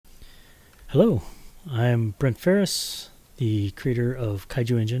Hello, I'm Brent Ferris, the creator of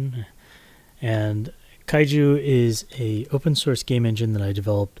Kaiju Engine, and Kaiju is a open source game engine that I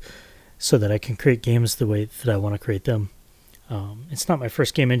developed so that I can create games the way that I want to create them. It's not my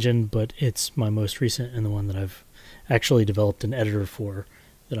first game engine, but it's my most recent and the one that I've actually developed an editor for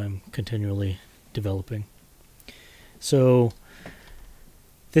that I'm continually developing. So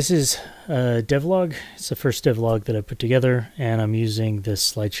this is a devlog. It's the first devlog that I put together, and I'm using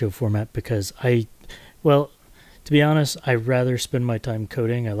this slideshow format because to be honest, I rather spend my time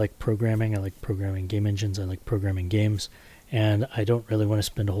coding. I like programming game engines, I like programming games, and I don't really want to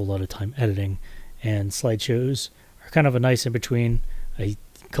spend a whole lot of time editing, and slideshows are kind of a nice in-between. I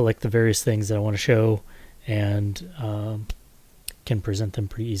collect the various things that I want to show and can present them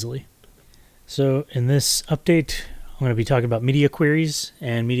pretty easily. So in this update, I'm going to be talking about media queries,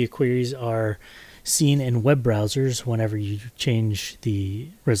 and media queries are seen in web browsers whenever you change the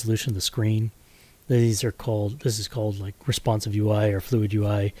resolution of the screen. This is called like responsive UI or fluid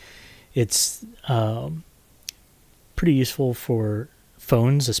UI. It's pretty useful for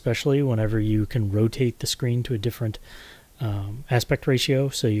phones, especially whenever you can rotate the screen to a different aspect ratio,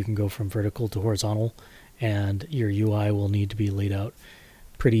 so you can go from vertical to horizontal, and your UI will need to be laid out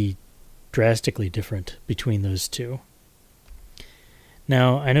pretty drastically different between those two.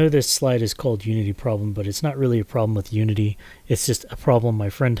 Now, I know this slide is called Unity problem, but it's not really a problem with Unity. It's just a problem my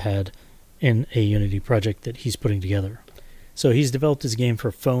friend had in a Unity project that he's putting together. So he's developed his game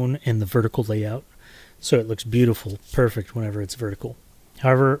for phone in the vertical layout, so it looks beautiful, perfect whenever it's vertical.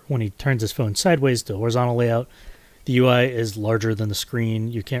 However, when he turns his phone sideways to horizontal layout, the UI is larger than the screen.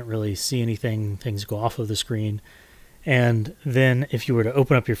 You can't really see anything. Things go off of the screen. And then if you were to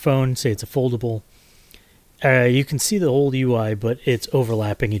open up your phone, say it's a foldable, you can see the whole UI, but it's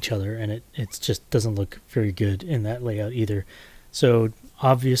overlapping each other, and it just doesn't look very good in that layout either. So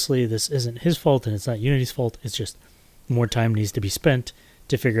obviously this isn't his fault, and it's not Unity's fault. It's just more time needs to be spent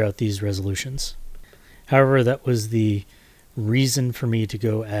to figure out these resolutions. However, that was the reason for me to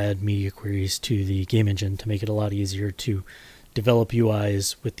go add media queries to the game engine, to make it a lot easier to develop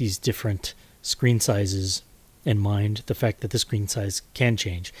UIs with these different screen sizes in mind, the fact that the screen size can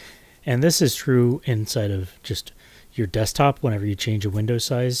change. And this is true inside of just your desktop. Whenever you change a window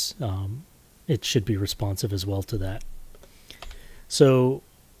size, it should be responsive as well to that. So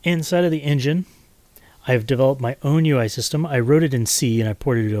inside of the engine, I've developed my own UI system. I wrote it in C and I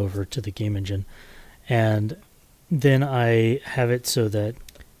ported it over to the game engine. And then I have it so that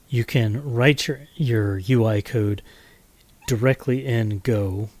you can write your UI code directly in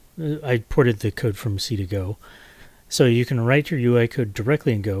Go. I ported the code from C to Go. So you can write your UI code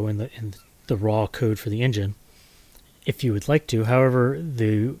directly in Go in the raw code for the engine if you would like to. However,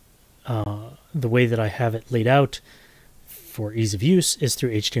 the way that I have it laid out for ease of use is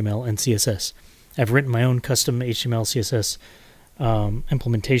through HTML and CSS. I've written my own custom HTML CSS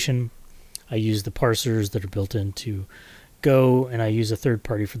implementation. I use the parsers that are built into Go, and I use a third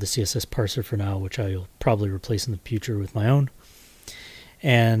party for the CSS parser for now, which I'll probably replace in the future with my own.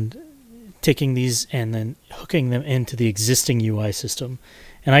 And taking these and then hooking them into the existing UI system.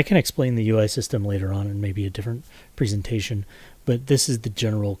 And I can explain the UI system later on in maybe a different presentation, but this is the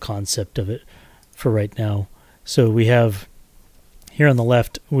general concept of it for right now. So we have here on the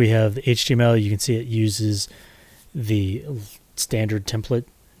left, we have the HTML. You can see it uses the standard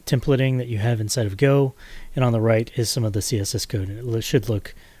templating that you have inside of Go, and on the right is some of the CSS code. It should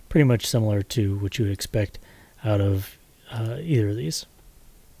look pretty much similar to what you would expect out of either of these.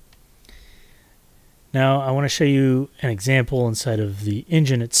 Now I want to show you an example inside of the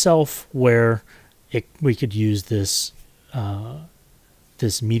engine itself where we could use this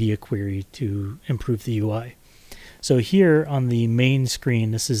this media query to improve the UI. So here on the main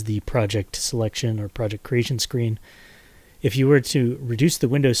screen, this is the project selection or project creation screen. If you were to reduce the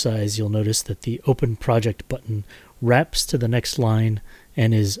window size, you'll notice that the open project button wraps to the next line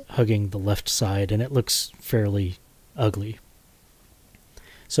and is hugging the left side, and it looks fairly ugly.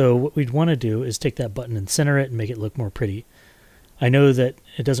 So what we'd want to do is take that button and center it and make it look more pretty. I know that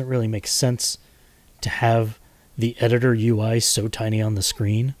it doesn't really make sense to have the editor UI so tiny on the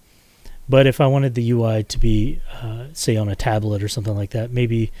screen, but if I wanted the UI to be, say, on a tablet or something like that,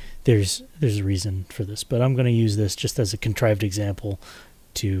 maybe there's a reason for this. But I'm going to use this just as a contrived example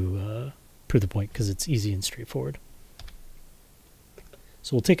to prove the point, because it's easy and straightforward.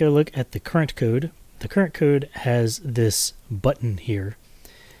 So we'll take a look at the current code. The current code has this button here.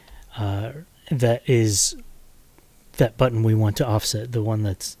 That is that button we want to offset, the one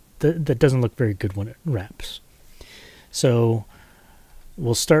that doesn't look very good when it wraps. So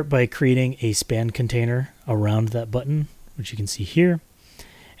we'll start by creating a span container around that button, which you can see here.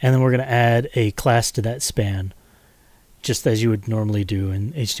 And then we're going to add a class to that span, just as you would normally do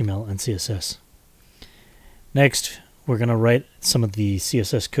in HTML and CSS. Next, we're going to write some of the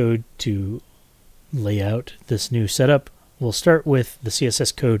CSS code to lay out this new setup. We'll start with the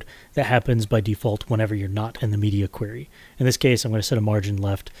CSS code that happens by default whenever you're not in the media query. In this case, I'm going to set a margin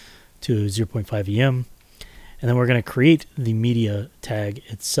left to 0.5 EM. And then we're going to create the media tag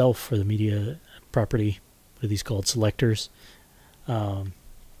itself for the media property. What are these called? Selectors. And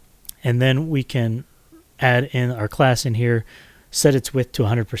then we can add in our class in here, set its width to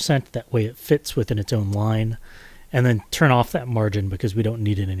 100%. That way it fits within its own line. And then turn off that margin because we don't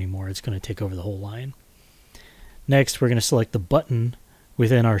need it anymore. It's going to take over the whole line. Next, we're going to select the button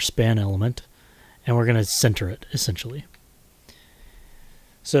within our span element, and we're going to center it, essentially.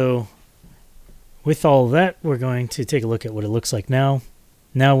 So with all of that, we're going to take a look at what it looks like now.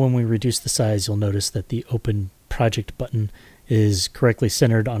 Now when we reduce the size, you'll notice that the open project button is correctly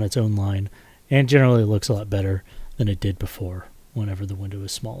centered on its own line, and generally looks a lot better than it did before whenever the window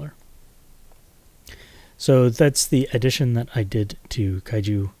is smaller. So that's the addition that I did to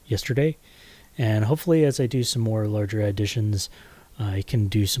Kaiju yesterday. And hopefully as I do some more larger additions, I can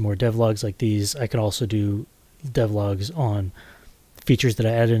do some more devlogs like these. I can also do devlogs on features that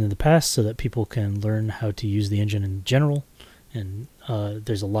I added in the past so that people can learn how to use the engine in general. And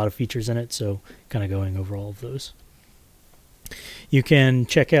there's a lot of features in it, so kind of going over all of those. You can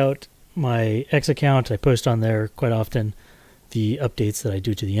check out my X account. I post on there quite often the updates that I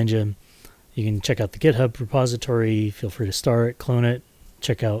do to the engine. You can check out the GitHub repository. Feel free to start, clone it,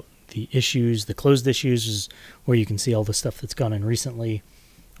 check out the issues. The closed issues is where you can see all the stuff that's gone in recently,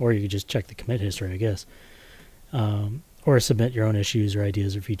 or you can just check the commit history, I guess, or submit your own issues or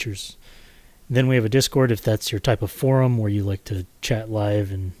ideas or features. Then we have a Discord if that's your type of forum where you like to chat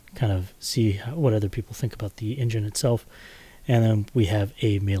live and kind of see what other people think about the engine itself. And then we have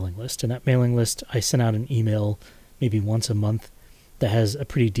a mailing list. And that mailing list, I send out an email maybe once a month that has a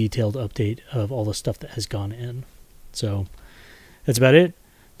pretty detailed update of all the stuff that has gone in. So that's about it.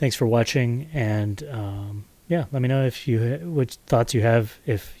 Thanks for watching, and yeah, let me know if which thoughts you have,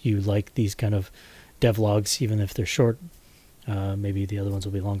 if you like these kind of devlogs, even if they're short. Maybe the other ones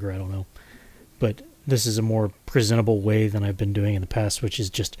will be longer, I don't know. But this is a more presentable way than I've been doing in the past, which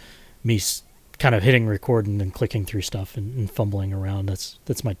is just me kind of hitting record and then clicking through stuff and fumbling around.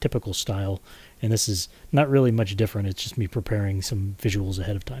 That's my typical style, and this is not really much different. It's just me preparing some visuals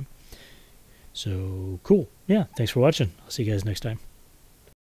ahead of time. So cool. Yeah, thanks for watching. I'll see you guys next time.